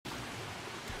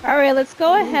Alright, let's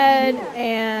go ahead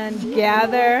and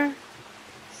gather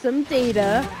some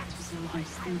data.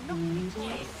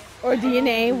 Or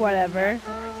DNA, whatever.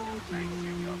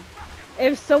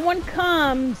 If someone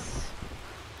comes,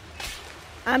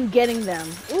 I'm getting them.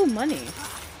 Ooh, money.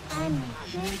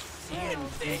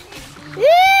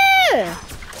 Yeah!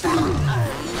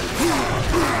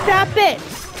 Stop it!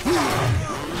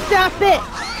 Stop it!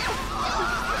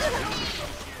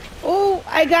 Oh,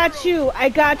 I got you. I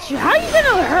got you. How are you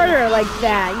gonna hurt her like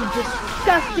that, you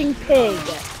disgusting pig?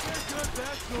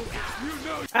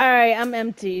 Alright, I'm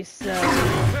empty, so...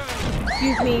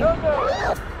 Excuse me.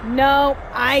 No,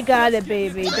 I got it,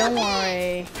 baby. Don't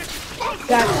worry.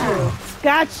 Got you.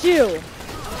 Got you.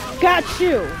 Got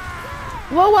you.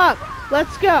 Blow up.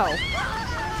 Let's go.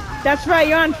 That's right,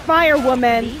 you're on fire,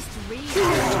 woman.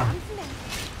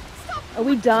 Are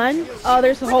we done? Oh,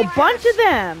 there's a whole bunch of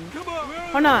them.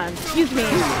 Hold on. Excuse me.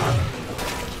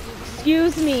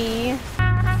 Excuse me.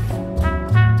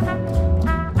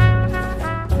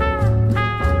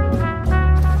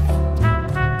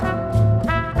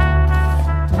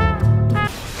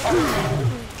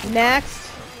 Next.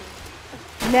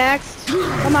 Next.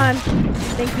 Come on.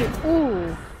 Thank you.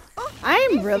 Ooh. I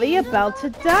am really about to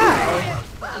die.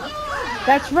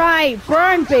 That's right.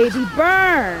 Burn, baby.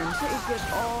 Burn.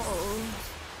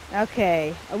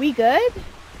 Okay. Are we good?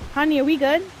 Honey, are we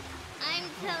good? I'm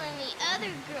telling the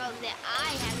other girls that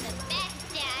I have the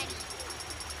best daddy.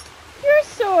 You're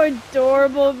so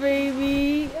adorable,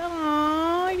 baby.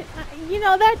 Aww. You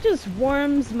know, that just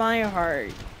warms my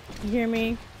heart. You hear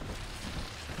me?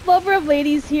 Lover of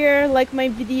ladies here, like my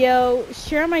video,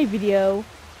 share my video,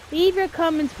 leave your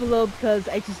comments below because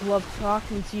I just love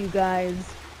talking to you guys.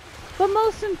 But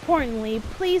most importantly,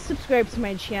 please subscribe to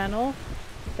my channel.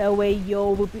 That way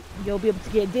you'll be able to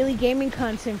get daily gaming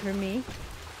content from me.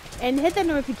 And hit that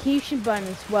notification button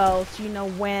as well so you know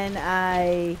when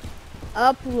I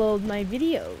upload my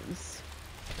videos.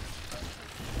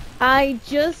 I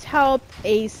just helped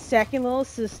a second little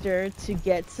sister to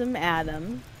get some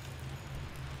Adam.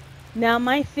 Now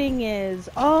my thing is,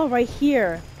 oh, right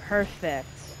here. Perfect.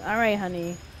 Alright,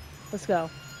 honey. Let's go.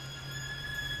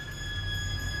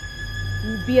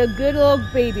 Be a good little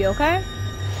baby, okay?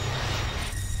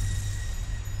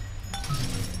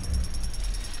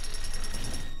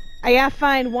 I gotta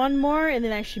find one more and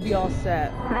then I should be all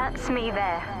set. That's me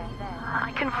there.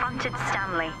 I confronted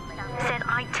Stanley. Said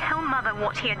I'd tell Mother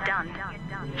what he had done.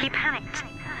 He panicked.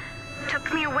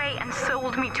 Took me away and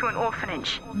sold me to an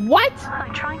orphanage. What? I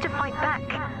tried to fight back.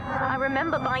 I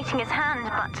remember biting his hand,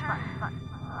 but...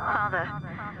 Father,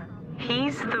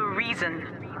 he's the reason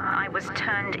I was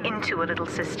turned into a little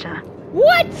sister.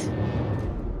 What?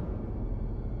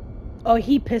 Oh,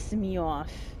 he pissing me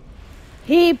off.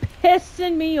 He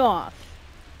pissing me off.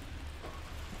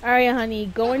 Alright, honey,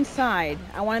 go inside.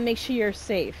 I want to make sure you're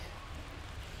safe.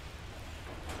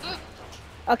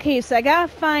 Okay, so I gotta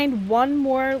find one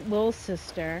more little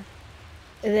sister,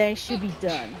 and then I should be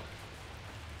done.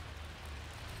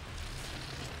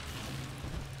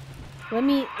 Let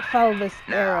me follow this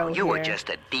arrow Now, you were here. just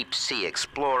a deep-sea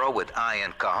explorer with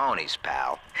iron cojones,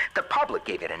 pal. The public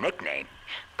gave it a nickname,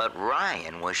 but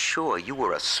Ryan was sure you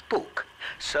were a spook,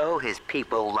 so his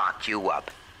people locked you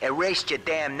up, erased your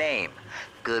damn name.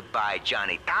 Goodbye,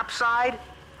 Johnny Topside.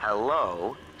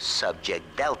 Hello, Subject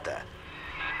Delta.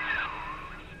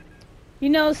 You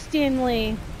know,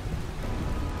 Stanley,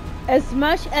 as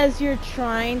much as you're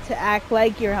trying to act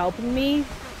like you're helping me,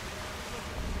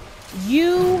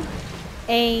 you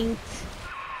ain't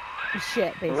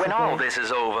shit, basically. When all this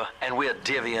is over and we're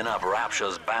divvying up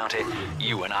Rapture's bounty,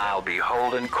 you and I'll be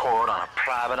holding court on a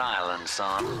private island,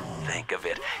 son. Think of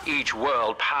it, each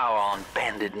world power on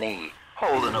bended knee,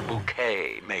 holding a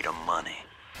bouquet made of money.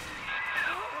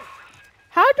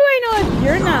 How do I know if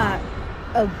you're not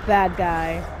a bad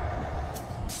guy?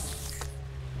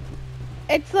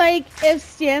 It's like, if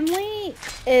Stanley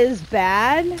is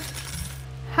bad,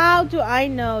 how do I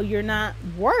know you're not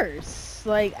worse?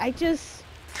 Like, I just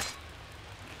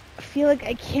feel like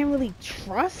I can't really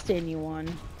trust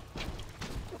anyone.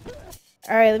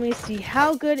 Alright, let me see.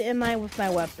 How good am I with my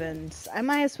weapons? I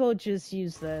might as well just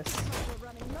use this.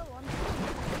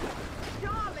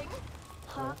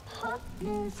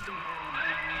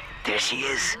 There she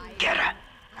is. Get her.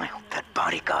 I hope that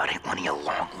bodyguard ain't one of your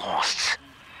long losts.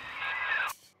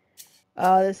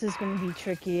 Oh, this is gonna be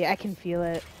tricky. I can feel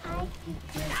it.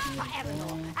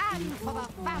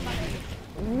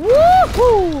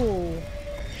 Woohoo!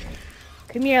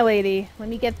 Come here, lady. Let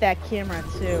me get that camera,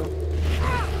 too.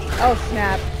 Oh,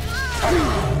 snap.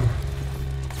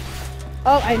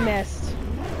 Oh, I missed.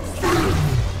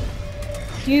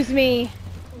 Excuse me.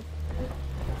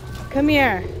 Come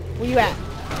here. Where you at?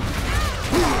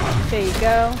 There you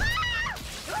go.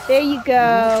 There you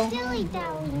go. Silly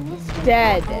darling, Mr.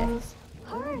 Dead. Bubbles.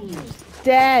 Hurry.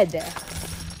 Dead.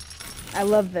 I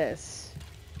love this.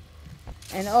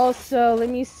 And also, let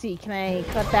me see. Can I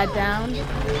cut that down?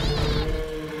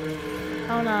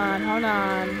 Hold on, hold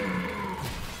on.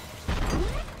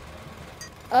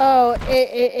 Oh,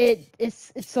 it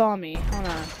saw me. Hold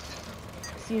on.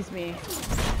 Excuse me.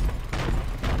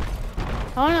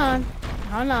 Hold on.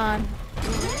 Hold on.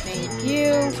 Thank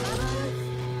you.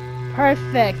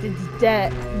 Perfect. It's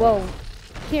dead. Well,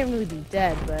 can't really be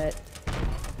dead, but...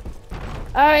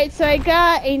 Alright, so I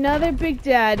got another Big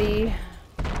Daddy.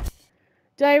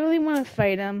 Do I really want to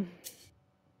fight him?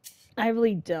 I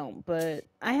really don't, but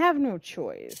I have no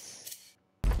choice.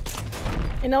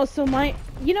 And also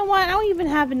you know what? I don't even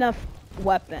have enough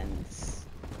weapons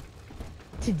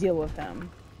to deal with him.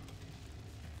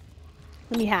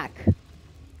 Let me hack.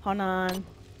 Hold on.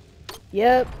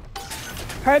 Yep.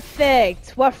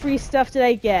 Perfect. What free stuff did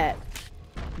I get?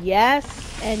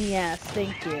 Yes and yes.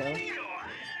 Thank you.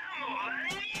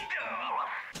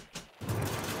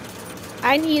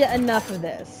 I need enough of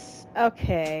this.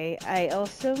 Okay. I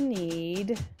also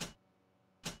need...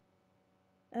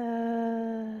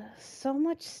 so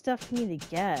much stuff for me to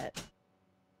get.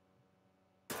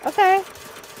 Okay.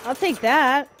 I'll take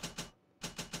that.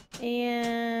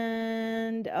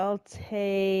 And I'll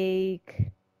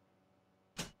take...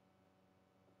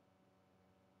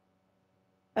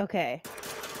 Okay.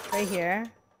 Right here.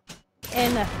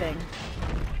 And nothing.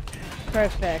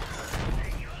 Perfect.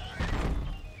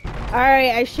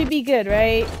 Alright, I should be good,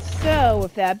 right? So,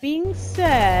 with that being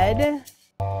said...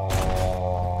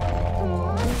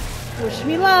 Wish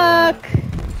me luck!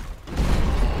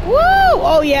 Woo!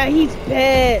 Oh yeah, he's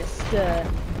pissed!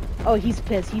 Oh, he's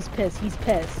pissed, he's pissed, he's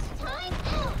pissed.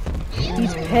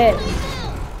 He's pissed.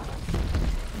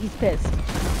 He's pissed.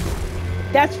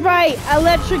 That's right!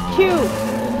 Electrocute!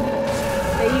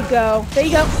 There you go. There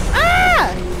you go.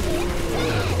 Ah!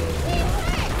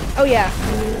 Oh yeah.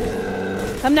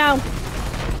 Come now.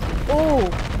 Oh.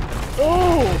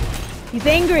 Oh. He's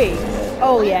angry.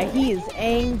 Oh yeah, he is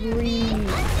angry.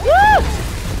 Woo!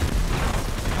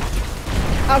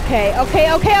 Okay.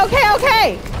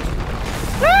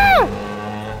 Ah!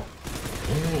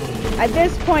 At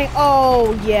this point,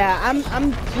 oh yeah,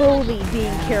 I'm totally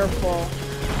being careful.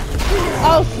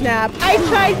 Oh snap! I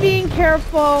tried being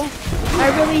careful. I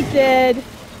really did.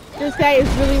 This guy is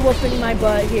really whooping my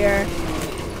butt here.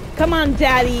 Come on,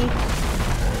 Daddy.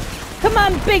 Come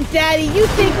on, Big Daddy. You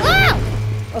think? Ah!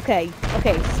 Okay.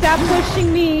 Stop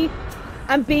pushing me.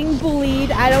 I'm being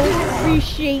bullied. I don't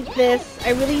appreciate this.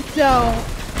 I really don't.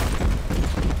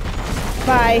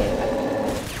 Bye.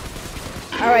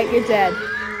 Alright, you're dead.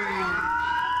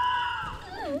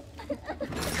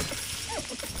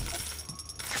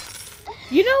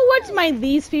 You know what's my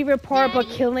least favorite part about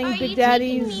killing Big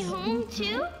Daddies? Are you taking me home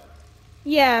too?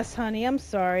 Yes, honey. I'm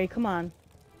sorry. Come on.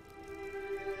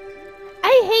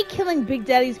 I hate killing Big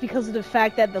Daddies because of the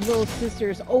fact that the little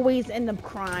sisters always end up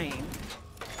crying.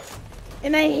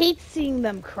 And I hate seeing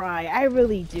them cry. I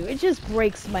really do. It just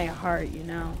breaks my heart, you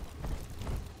know.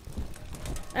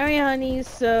 Alright, honey.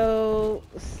 So,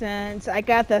 since I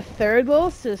got the third little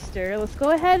sister, let's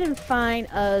go ahead and find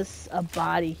us a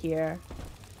body here.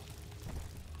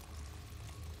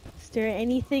 Is there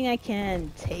anything I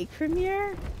can take from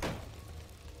here?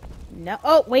 No.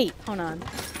 Oh, wait. Hold on.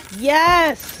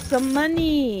 Yes! Some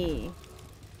money!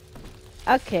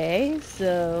 Okay,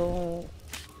 so...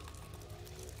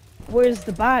 Where's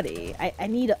the body? I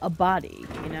need a body,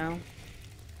 you know?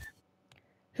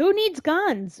 Who needs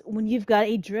guns when you've got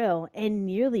a drill and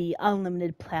nearly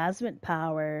unlimited plasma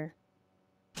power?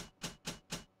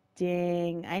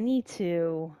 Dang, I need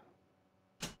to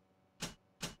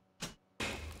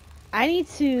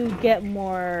get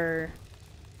more...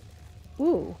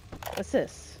 Ooh, what's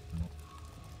this?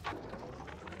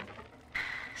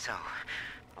 So,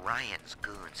 Ryan's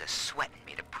goons are sweating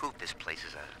me to prove this place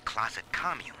is a closet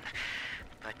commune.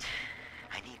 But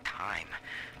I need time.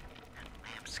 And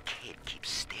Lamb's kid keeps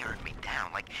staring me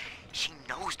down like she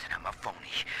knows that I'm a phony.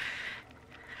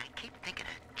 I keep thinking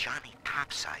of Johnny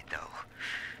Topside, though.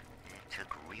 It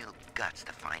took real guts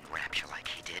to find Rapture like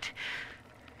he did.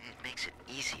 It makes it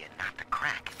easier not to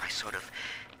crack if I sort of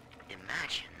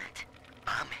imagine that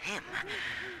I'm him.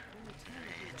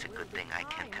 It's a good thing I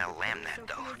can't tell Lamb that,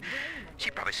 though.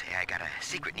 She'd probably say I got a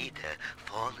secret need to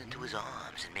fall into his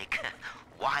arms and make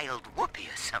a wild whoopee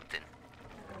or something.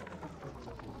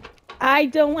 I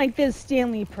don't like this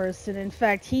Stanley person. In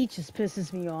fact, he just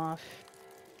pisses me off.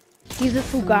 He's a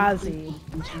Fugazi.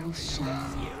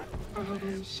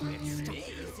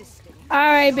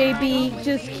 Alright, baby.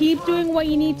 Just keep doing what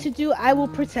you need to do. I will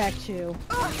protect you.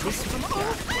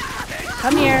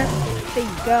 Come here. There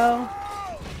you go.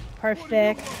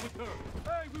 Perfect.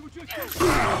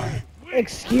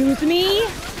 Excuse me?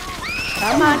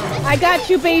 Come on. I got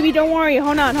you, baby. Don't worry.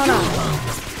 Hold on, hold on.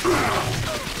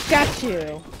 Got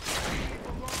you.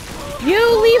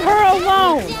 You leave her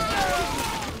alone.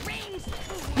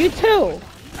 You too.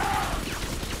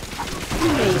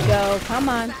 There you go. Come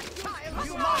on.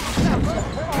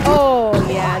 Oh,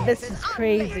 yeah. This is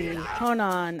crazy. Hold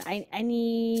on. I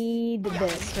need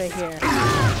this right here.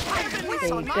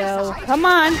 There you go. Come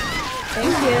on.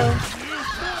 Thank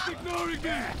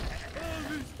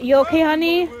you. You okay,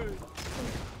 honey?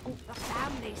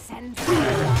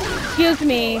 Excuse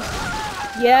me.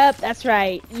 Yep, that's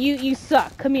right. You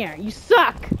suck. Come here. You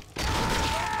suck.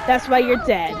 That's why you're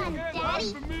dead.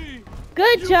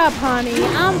 Good job, honey.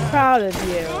 I'm proud of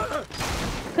you.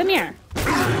 Come here.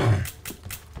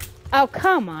 Oh,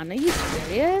 come on. Are you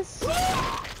serious?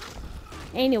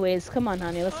 Anyways, come on,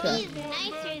 honey. Let's go. He's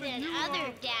nicer than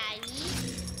other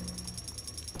daddies.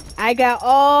 I got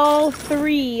all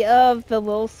 3 of the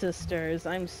little sisters.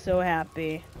 I'm so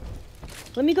happy.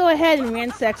 Let me go ahead and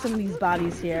ransack some of these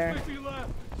bodies here.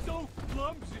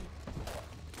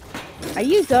 Are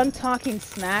you done talking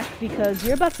smack? Because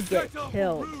you're about to get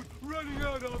killed.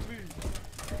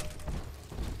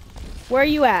 Where are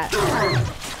you at?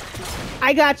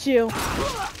 I got you.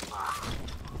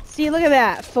 See, look at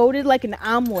that. Folded like an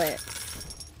omelet.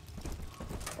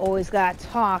 Always gotta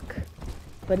talk,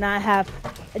 but not have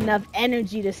enough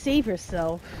energy to save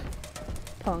yourself.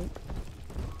 Punk.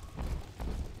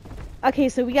 Okay,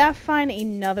 so we gotta find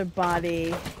another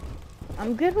body.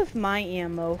 I'm good with my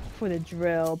ammo for the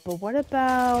drill, but what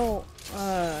about...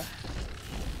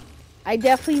 I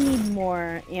definitely need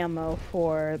more ammo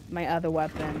for my other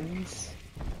weapons.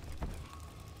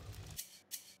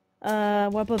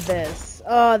 What about this?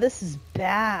 Oh, this is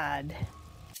bad.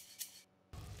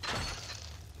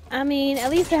 I mean, at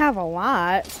least I have a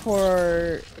lot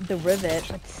for the rivet,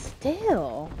 but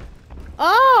still.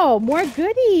 Oh, more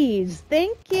goodies.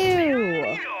 Thank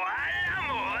you.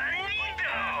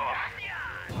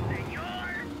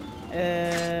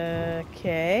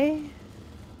 Okay.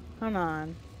 Hold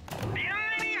on.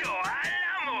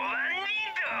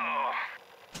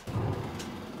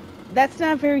 That's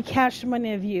not very cash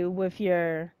money of you with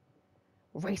your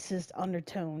racist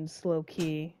undertones, low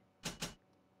key.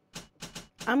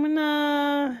 I'm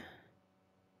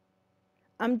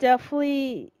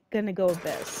definitely gonna go with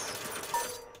this.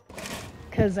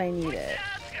 Cause I need it.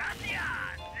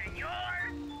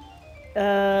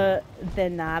 De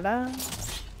nada.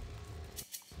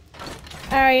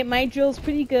 Alright, my drill's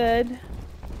pretty good.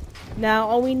 Now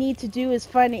all we need to do is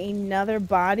find another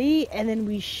body and then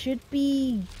we should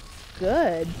be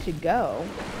good to go.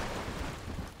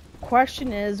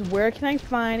 Question is, where can I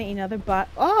find another bot?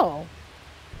 Oh!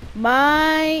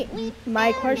 My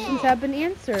questions have been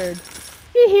answered.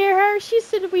 You hear her? She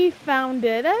said we found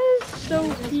it. That is so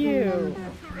cute.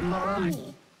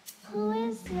 Who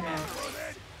is that?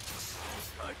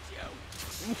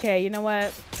 Okay, you know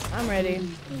what? I'm ready.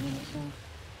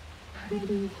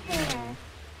 Pretty hair.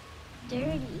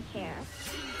 Dirty hair.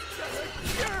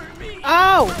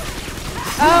 Oh!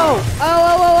 Oh! Oh! Oh! Oh! Oh!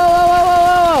 Oh! Oh!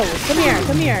 Oh! Come here!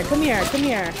 Come here! Come here! Come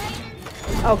here!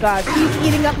 Oh God! He's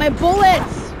eating up my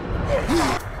bullets.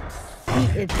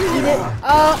 Eat it! Eat it!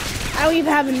 Oh! I don't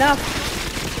even have enough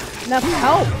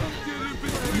help.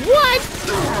 What?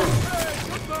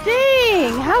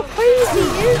 Dang! How crazy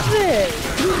is this?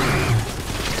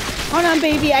 Hold on,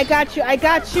 baby. I got you. I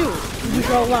got you. Leave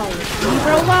her alone. Leave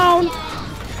her alone.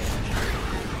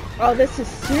 Oh, this is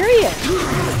serious.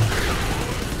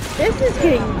 This is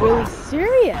getting really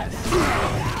serious.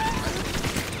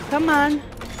 Come on.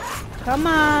 Come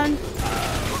on.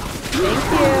 Thank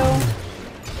you.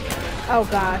 Oh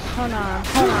gosh, hold on,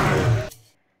 hold on.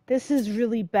 This is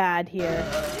really bad here.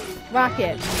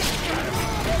 Rocket.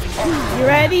 You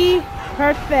ready?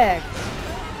 Perfect.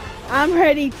 I'm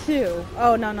ready too.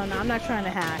 Oh, no, no, no, I'm not trying to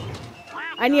hack.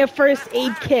 I need a first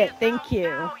aid kit, thank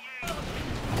you.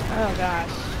 Oh gosh.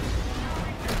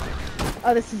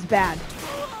 Oh, this is bad.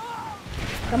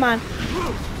 Come on.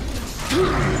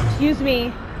 Excuse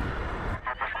me.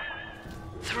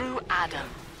 Through Adam,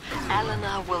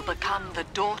 Eleanor will become the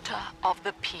daughter of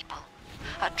the people,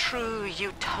 a true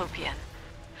utopian,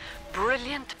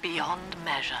 brilliant beyond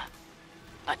measure,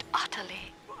 but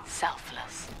utterly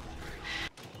selfless.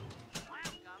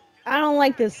 I don't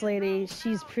like this lady.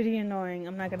 She's pretty annoying,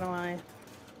 I'm not gonna lie.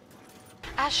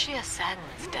 As she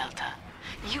ascends, Delta,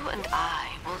 you and I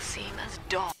will seem as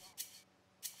dogs.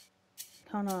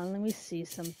 Hold on, let me see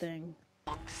something.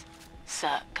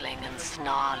 Circling and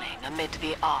snarling amid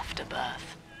the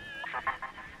afterbirth.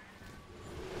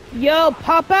 Yo,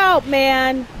 pop out,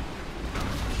 man!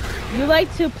 You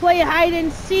like to play hide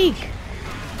and seek.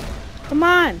 Come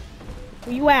on.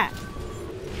 Where you at?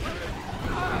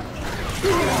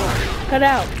 Cut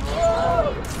out.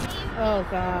 Oh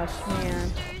gosh, man.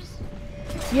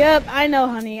 Yep, I know,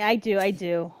 honey. I do.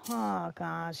 Oh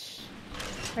gosh.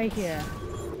 Right here.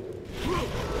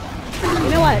 You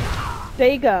know what? There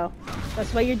you go.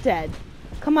 That's why you're dead.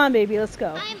 Come on, baby, let's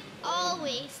go. I'm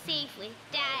always safe with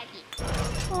Daddy.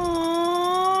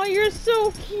 Oh, you're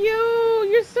so cute.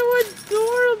 You're so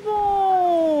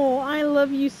adorable. I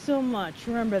love you so much.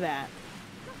 Remember that.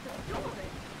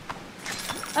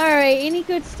 Alright, any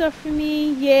good stuff for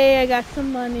me? Yay, I got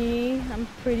some money. I'm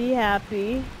pretty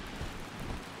happy.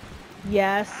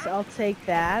 Yes, I'll take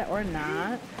that or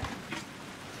not.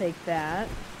 Take that.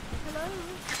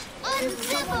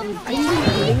 Unzip Are you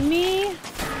kidding me?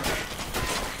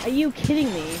 Are you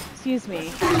kidding me? Excuse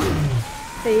me.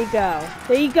 There you go.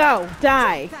 There you go.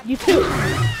 Die. You too.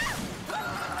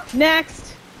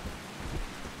 Next.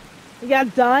 We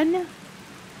got done.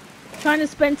 Trying to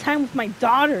spend time with my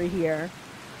daughter here.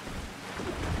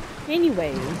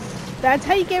 Anyways, that's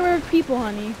how you get rid of people,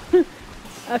 honey.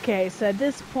 Okay, so at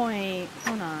this point,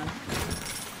 hold on.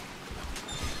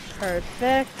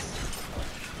 Perfect.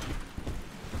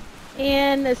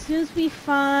 And as soon as we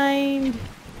find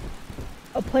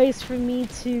a place for me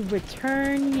to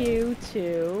return you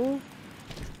to,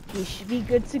 we should be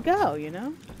good to go, you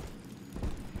know?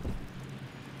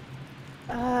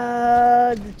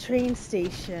 The train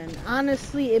station.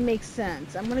 Honestly, it makes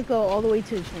sense. I'm gonna go all the way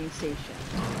to the train station.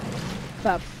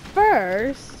 But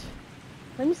first,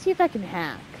 let me see if I can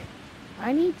hack.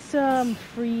 I need some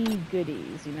free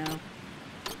goodies, you know?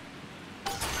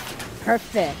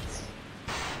 Perfect.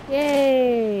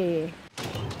 Yay!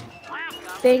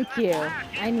 Thank you.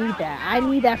 I need that. I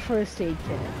need that first aid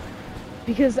kit.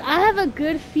 Because I have a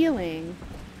good feeling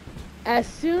as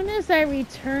soon as I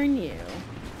return you,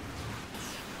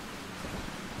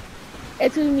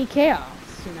 it's gonna be chaos,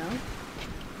 you know?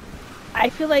 I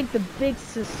feel like the big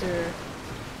sister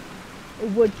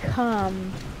would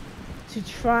come to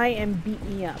try and beat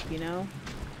me up, you know?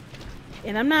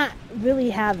 And I'm not really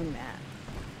having that.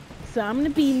 So I'm gonna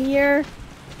be near,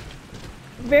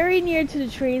 very near to the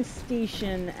train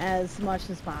station as much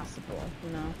as possible, you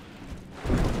know?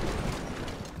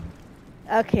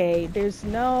 Okay, there's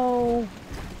no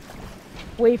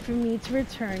way for me to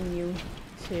return you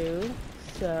to,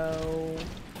 so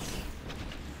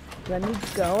let me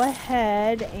go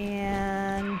ahead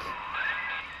and...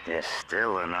 There's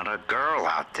still another girl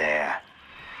out there.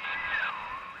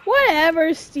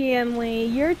 Whatever, Stanley.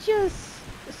 You're just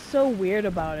so weird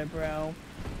about it, bro.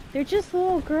 They're just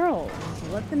little girls.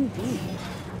 Let them be.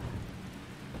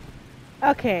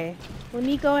 Okay, let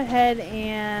me go ahead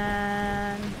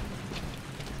and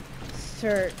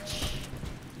search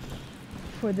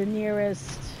for the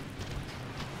nearest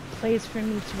place for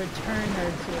me to return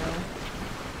her to.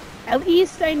 At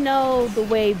least I know the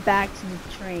way back to the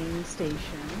train station.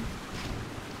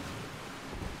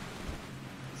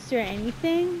 Is there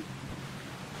anything?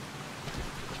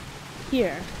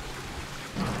 Here.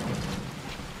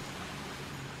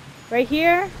 Right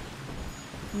here?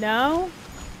 No?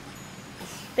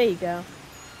 There you go.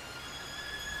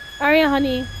 Alright,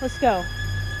 honey, let's go.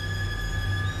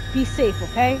 Be safe,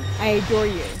 okay? I adore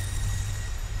you.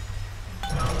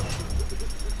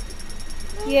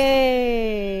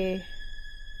 Yay!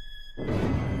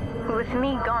 With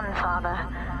me gone, Father,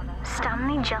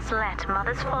 Stanley just let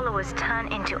Mother's followers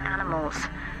turn into animals.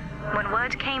 When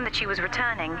word came that she was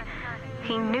returning,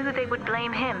 he knew they would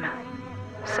blame him.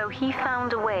 So he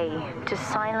found a way to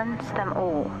silence them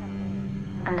all.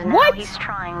 And now What? he's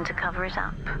trying to cover it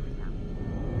up.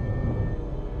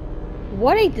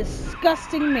 What a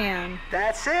disgusting man.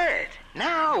 That's it.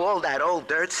 Now all that old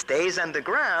dirt stays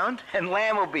underground, and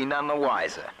Lamb will be none the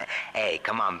wiser. Hey,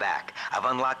 come on back. I've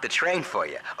unlocked the train for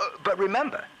you. But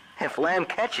remember, if Lamb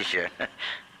catches you,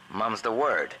 mum's the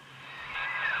word.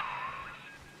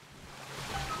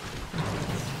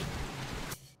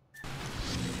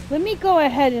 Let me go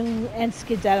ahead and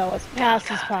skedaddle as fast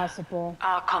as possible.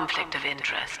 Our conflict of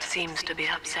interest seems to be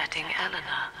upsetting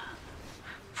Eleanor.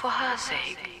 For her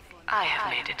sake, I have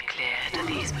made it clear to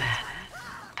these men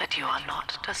that you are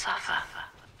not to suffer.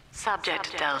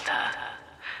 Subject Delta,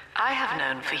 I have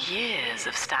known for years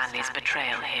of Stanley's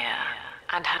betrayal here,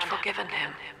 and had forgiven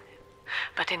him.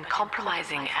 But in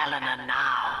compromising Eleanor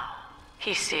now,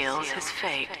 he seals his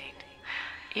fate.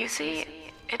 You see,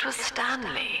 it was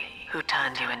Stanley who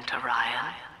turned you into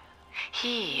Ryan.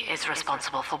 He is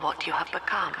responsible for what you have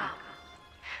become.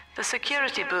 The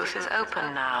security booth is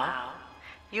open now.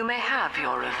 You may have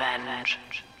your revenge.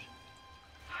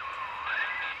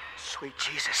 Sweet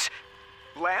Jesus.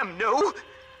 Lamb knew?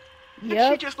 Did she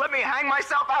Yep. just let me hang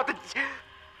myself out the...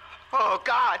 Oh,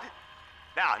 God.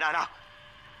 No.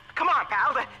 Come on,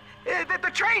 pal.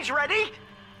 The train's ready.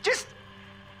 Just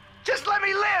let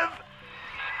me live.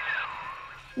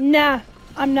 Nah,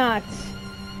 I'm not.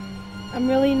 I'm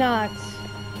really not.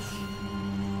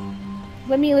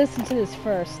 Let me listen to this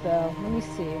first, though. Let me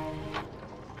see.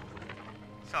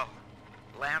 So,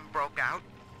 Lamb broke out,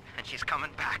 and she's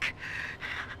coming back.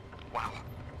 Wow.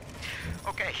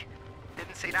 Okay,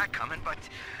 didn't see that coming, but...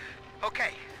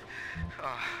 Okay.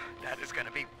 That is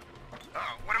gonna be...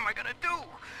 what am I gonna do?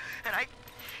 And I've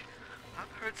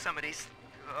heard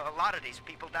a lot of these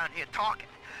people down here talking.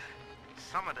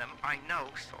 Some of them I know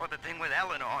saw the thing with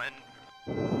Eleanor and...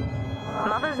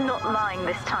 Mother's not lying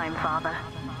this time, Father.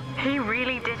 He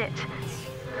really did it.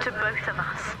 To both of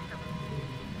us.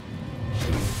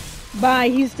 Bye,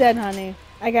 he's dead, honey.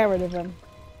 I got rid of him.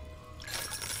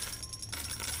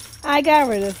 I got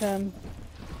rid of him.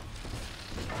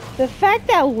 The fact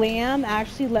that Lamb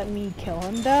actually let me kill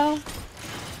him, though,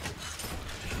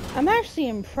 I'm actually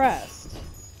impressed.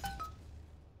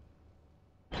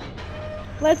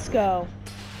 Let's go.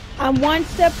 I'm one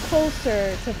step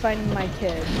closer to finding my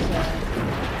kids. So.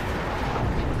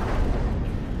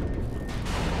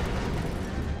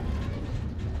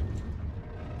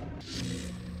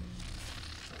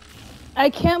 I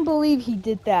can't believe he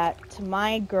did that to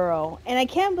my girl. And I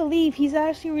can't believe he's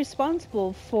actually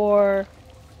responsible for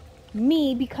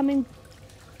me becoming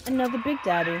another Big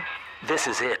Daddy. This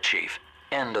is it, Chief.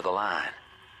 End of the line.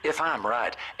 If I'm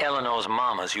right, Eleanor's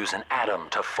mama's using Adam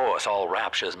to force all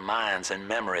Rapture's minds and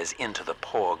memories into the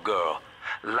poor girl.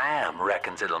 Lamb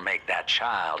reckons it'll make that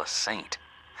child a saint.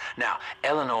 Now,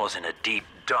 Eleanor's in a deep,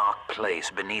 dark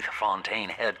place beneath Fontaine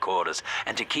headquarters,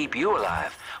 and to keep you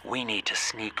alive, we need to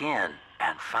sneak in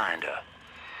and find her.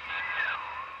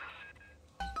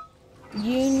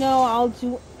 You know I'll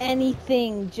do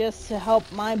anything just to help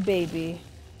my baby.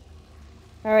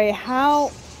 Alright,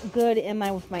 how good am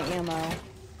I with my ammo?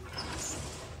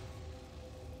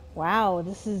 Wow,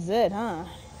 this is it, huh?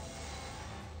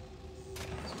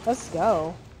 Let's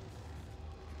go.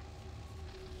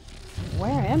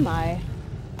 Where am I?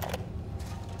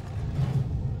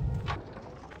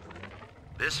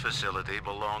 This facility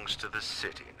belongs to the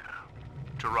city now,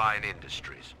 to Ryan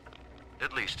Industries,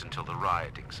 at least until the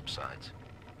rioting subsides.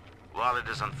 While it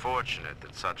is unfortunate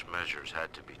that such measures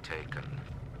had to be taken,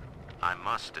 I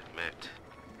must admit,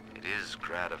 it is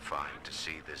gratifying to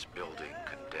see this building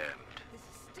condemned.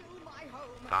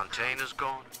 Fontaine is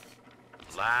gone.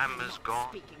 Lamb is gone.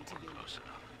 Close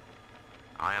enough.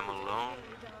 I am alone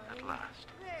at last.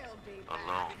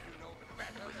 Alone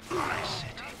with my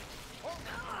city.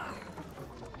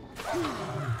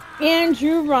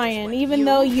 Andrew Ryan, even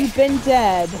though you've been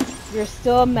dead, you're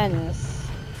still a menace.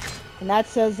 And that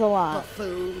says a lot.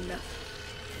 Buffoon.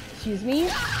 Excuse me?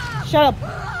 Shut up.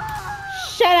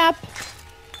 Shut up!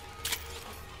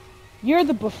 You're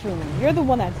the buffoon. You're the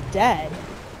one that's dead.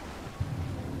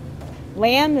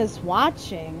 Lamb is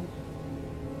watching.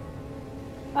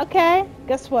 Okay,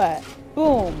 guess what?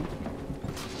 Boom.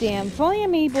 Damn, if only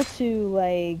I'm able to,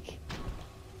 like,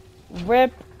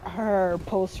 rip her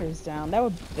posters down. That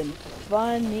would have been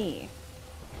funny.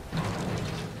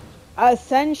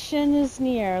 Ascension is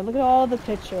near. Look at all the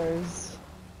pictures.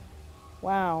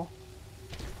 Wow.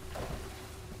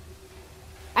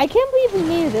 I can't believe we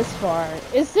made it this far.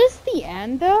 Is this the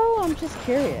end, though? I'm just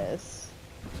curious.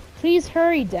 Please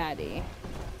hurry, Daddy.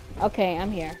 Okay,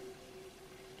 I'm here.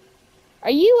 Are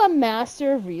you a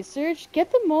master of research? Get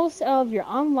the most out of your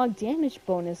unlocked damage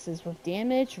bonuses with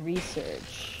damage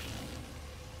research.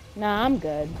 Nah, I'm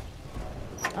good.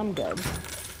 I'm good.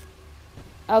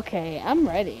 Okay, I'm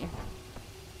ready.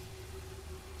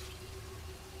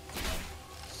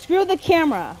 Screw the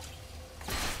camera.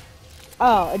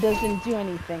 Oh, it doesn't do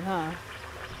anything, huh?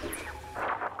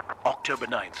 October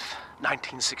 9th,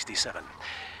 1967.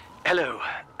 Hello.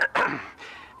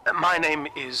 My name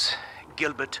is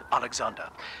Gilbert Alexander.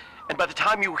 And by the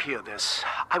time you hear this,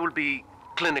 I will be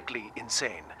clinically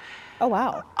insane. Oh,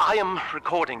 wow. I am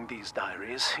recording these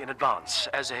diaries in advance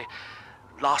as a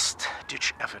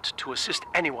last-ditch effort to assist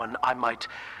anyone I might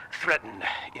threaten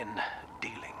in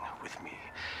dealing with me.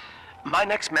 My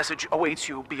next message awaits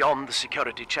you beyond the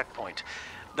security checkpoint.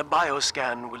 The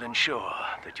bioscan will ensure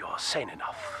that you're sane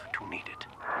enough to need it.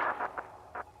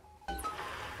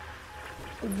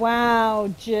 Wow,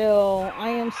 Jill. I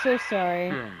am so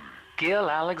sorry.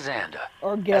 Gil Alexander.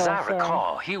 Or Gil, As I sorry.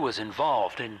 recall, he was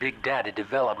involved in Big Daddy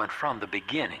development from the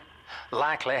beginning.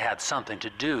 Likely had something to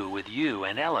do with you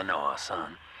and Eleanor,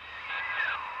 son.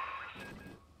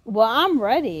 Well, I'm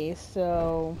ready,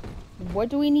 so what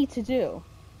do we need to do?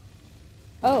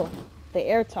 Oh, the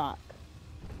air talk.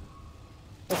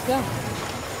 Let's go.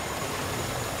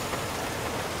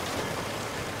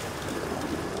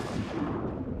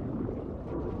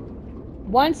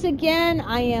 Once again,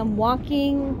 I am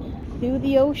walking through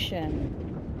the ocean.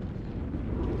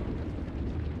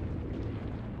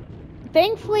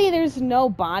 Thankfully, there's no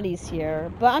bodies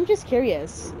here, but I'm just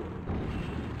curious.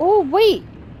 Oh, wait.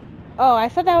 Oh, I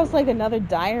thought that was like another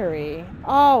diary.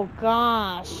 Oh,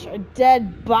 gosh. A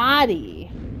dead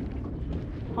body.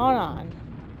 Hold on.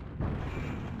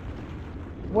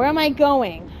 Where am I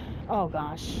going? Oh,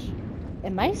 gosh.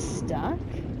 Am I stuck?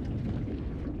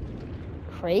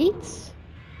 Crates?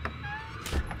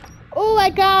 Oh, I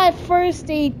got a first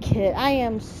aid kit. I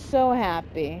am so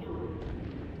happy.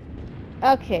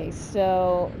 Okay,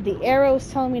 so the arrow's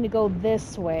telling me to go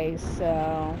this way,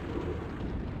 so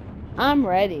I'm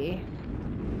ready.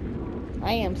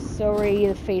 I am so ready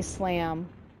to face Lamb.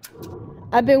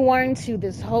 I've been wanting to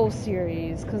this whole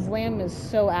series, because Lamb is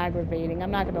so aggravating,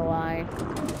 I'm not gonna lie.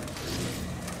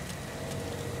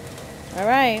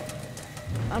 Alright.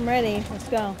 I'm ready. Let's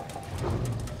go.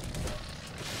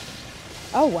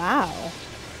 Oh, wow.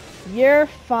 You're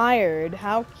fired.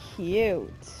 How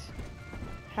cute.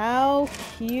 How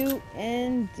cute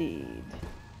indeed.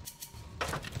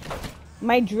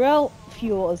 My drill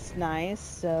fuel is nice,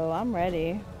 so I'm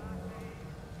ready.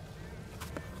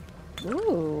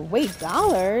 Ooh, wait,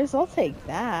 dollars? I'll take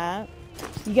that.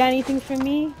 You got anything for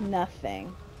me?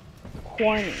 Nothing.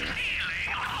 Corny.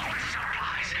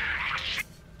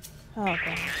 Oh,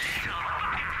 gosh.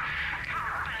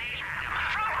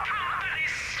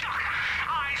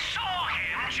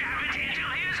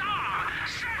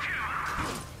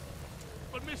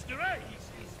 But Mr. A, he's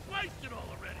wasted all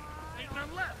already. Ain't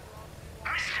none left.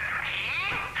 Mr. A,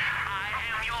 I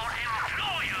am your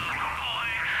employer, boy.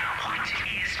 What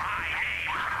is my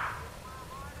name?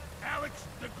 Alex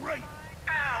the Great.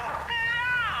 Oh,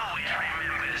 now it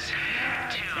remembers.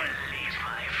 Too late,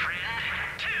 my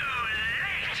friend. Too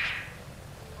late.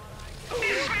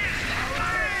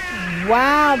 Dismissed.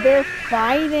 Wow, they're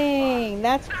fighting.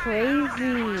 That's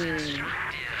crazy.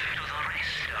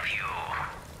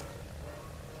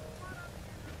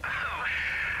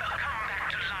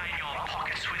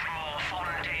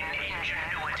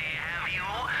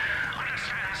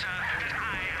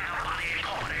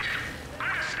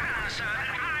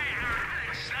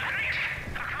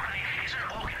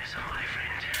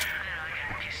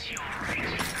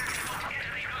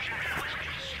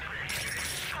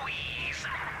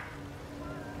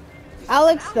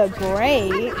 Alex the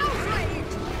Great?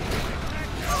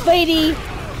 Lady,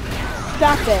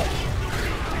 stop it.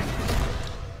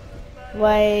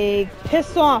 Like,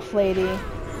 piss off, lady.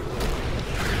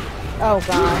 Oh,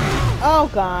 gosh. Oh,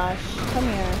 gosh. Come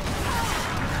here.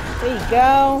 There you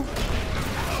go.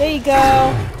 There you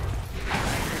go.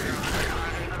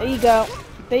 There you go.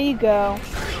 There you go.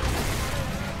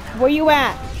 Where you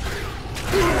at?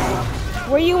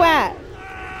 Where you at?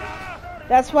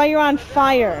 That's why you're on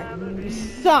fire. You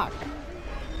suck.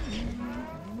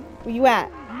 Where you at?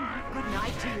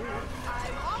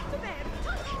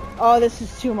 Oh, this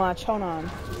is too much. Hold on.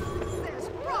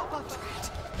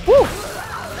 Woo!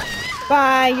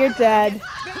 Bye, you're dead.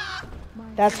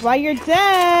 That's why you're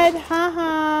dead.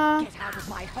 Haha. Get out of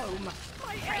my home.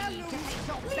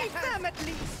 Leave them at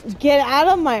least. Get out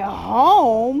of my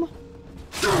home?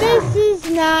 This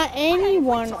is not any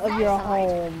one of your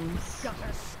homes.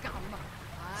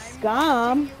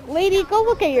 Scum? Lady, go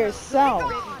look at yourself.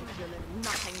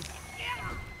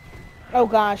 Oh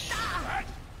gosh.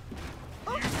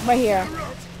 Right here.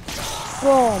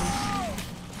 Boom.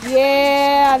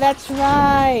 Yeah, that's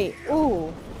right.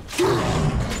 Ooh.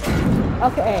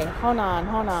 Okay, hold on,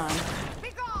 hold on.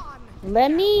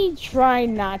 Let me try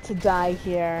not to die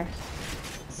here.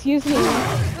 Excuse me.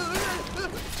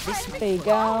 There you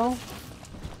go.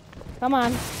 Come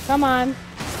on, come on.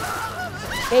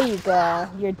 There you go.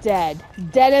 You're dead.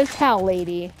 Dead as hell,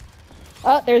 lady.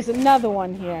 Oh, there's another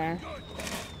one here.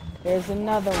 There's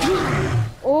another one.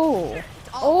 Oh.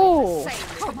 Oh.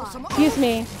 Excuse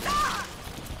me.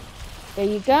 There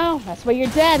you go. That's why you're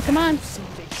dead. Come on.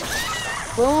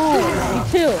 Boom. You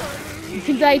too. You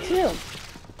can die too.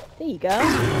 There you go.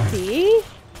 See?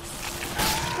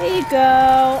 There you go.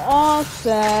 All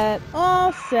set.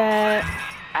 All set.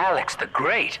 Alex the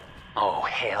Great? Oh,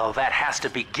 hell, that has to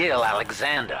be Gil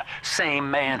Alexander. Same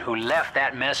man who left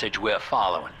that message we're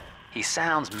following. He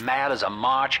sounds mad as a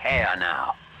March hare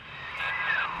now.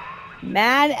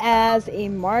 Mad as a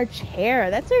March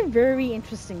hare. That's a very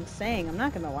interesting saying, I'm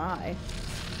not gonna lie.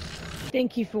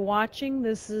 Thank you for watching.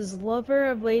 This is Lover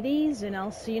of Ladies, and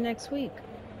I'll see you next week.